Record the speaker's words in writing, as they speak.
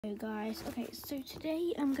Hello guys, okay, so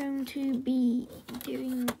today I'm going to be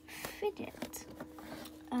doing fidgets.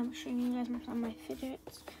 Showing you guys some of my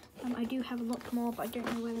fidgets. I do have a lot more, but I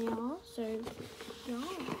don't know where they are, so yeah.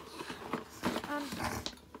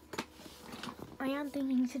 I am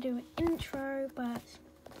thinking to do an intro, but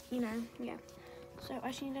you know, yeah. So I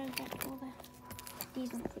actually don't get all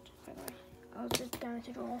these are not fidgets, by the way. I was just going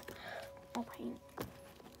to draw or paint.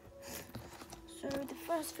 So the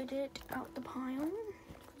first fidget out the pile.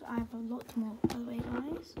 I have a lot more, by the way,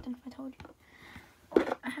 guys. I don't know if I told you.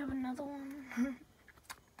 I have another one.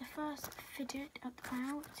 The first fidget at the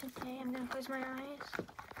pile. Today I'm going to close my eyes.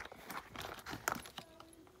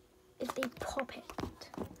 It's a poppet.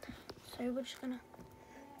 So we're just going to...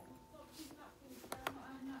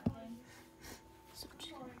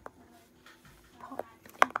 pop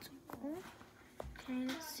it all. Okay,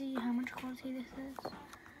 let's see how much quality this is.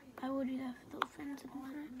 I will do that for little friends in a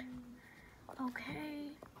minute.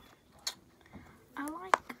 Okay. I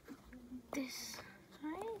like this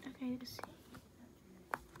side. Okay, let's see.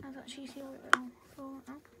 Let's actually see what it will fall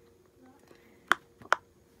up.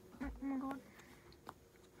 Oh my god.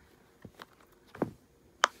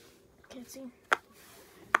 Okay, let's see.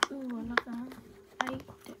 Ooh, I love that.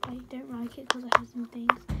 I don't like it because it has some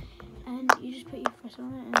things. And you just put your foot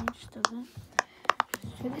on it and it just does it.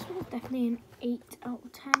 So this one is definitely an 8 out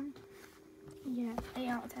of 10. Yeah, 8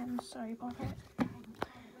 out of 10. Sorry about it.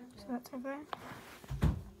 So that's over.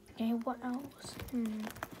 Okay, what else?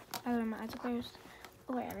 I don't know, I suppose.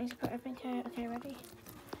 Oh wait, I need to put everything here. Okay, ready?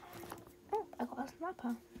 Oh, I got a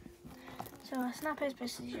snapper. So a snapper is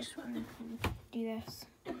basically just when you do this.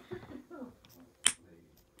 So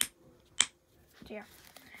yeah.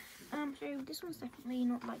 So this one's definitely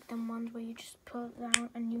not like them ones where you just pull it down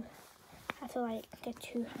and you have to like get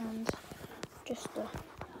 2 hands just to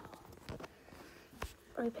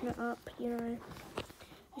open it up, you know.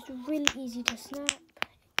 It's really easy to snap.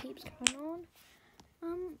 It keeps going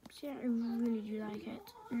on. So yeah, I really do like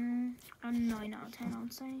it. A 9 out of 10, I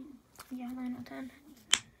would say. Yeah, 9 out of 10.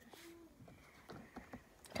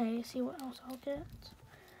 Okay, see what else I'll get.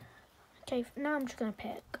 Okay, now I'm just gonna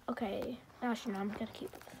pick. Okay, actually no, I'm gonna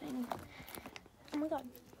keep the thing. Oh my god,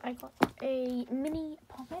 I got a mini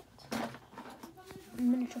poppet.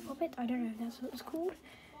 Miniature poppet, I don't know if that's what it's called.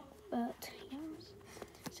 But, yes.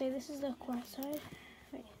 So this is the quiet side.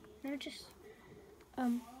 Wait, no, just,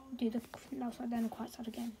 do the left side, then the quiet side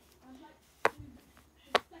again.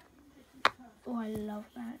 Oh, I love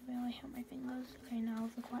that. It really hurt my fingers. Okay, now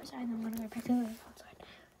the quiet side, and I'm gonna go back to the left side.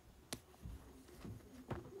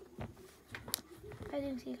 As you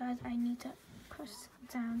can see, guys, I need to press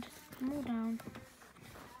down, just more down.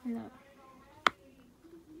 Look.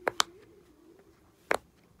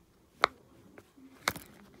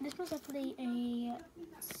 This was definitely a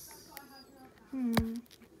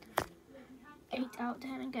 8 out of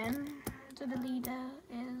 10 again. So the leader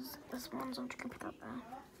is this one, so I'm just gonna put that there.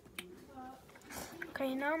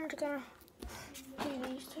 Okay, now I'm just gonna do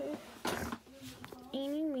these two.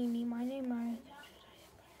 Eeny, meeny, miny, moe.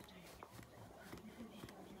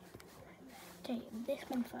 Okay, this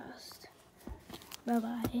one first.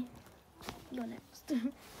 Bye-bye. You're next.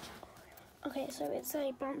 Okay, so it's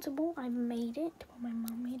a bouncer ball. I've made it. Well, my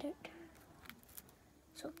mum made it.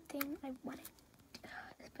 Sort of thing. I want it.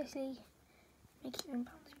 Especially make your own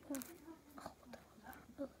bouncy ball. Oh, what the hell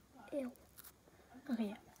was that? Oh, ew. Okay,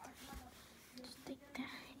 yeah. Just stick that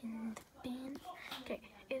in the bin. Okay,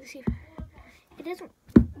 let's see. It doesn't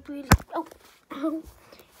really. Oh,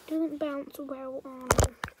 it doesn't bounce well on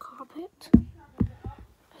carpet.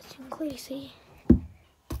 As you can clearly see.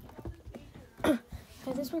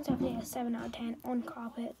 So this one's actually a 7 out of 10 on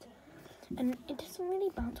carpet. And it doesn't really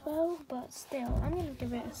bounce well, but still, I'm going to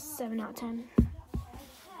give it a 7 out of 10.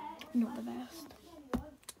 Not the best,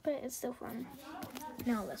 but it's still fun.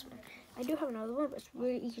 Now this one. I do have another one, but it's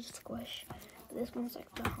really easy to squish. But this one's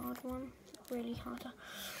like the hard one. It's really hard to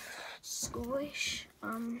squish.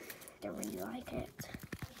 Don't really like it.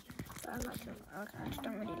 But I like it. I just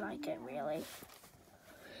don't really like it, really.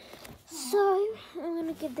 So, I'm going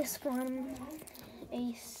to give this one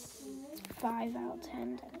a 5 out of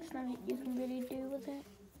 10. There's nothing you can really do with it.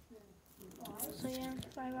 So yeah,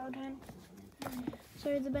 5 out of 10.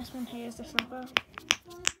 So the best one here is the snapper.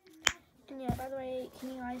 And yeah, by the way, can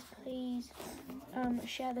you guys please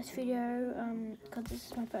share this video, because this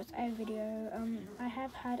is my first ever video. I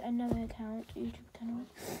have had another account, YouTube channel,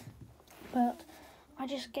 but I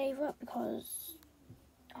just gave up because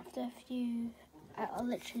after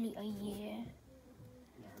literally a year,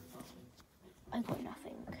 I got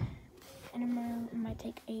nothing. And it might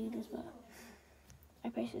take ages, but I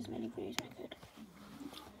posted as many videos as I could.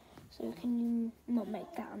 So can you not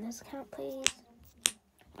make that on this account, please?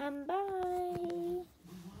 And bye.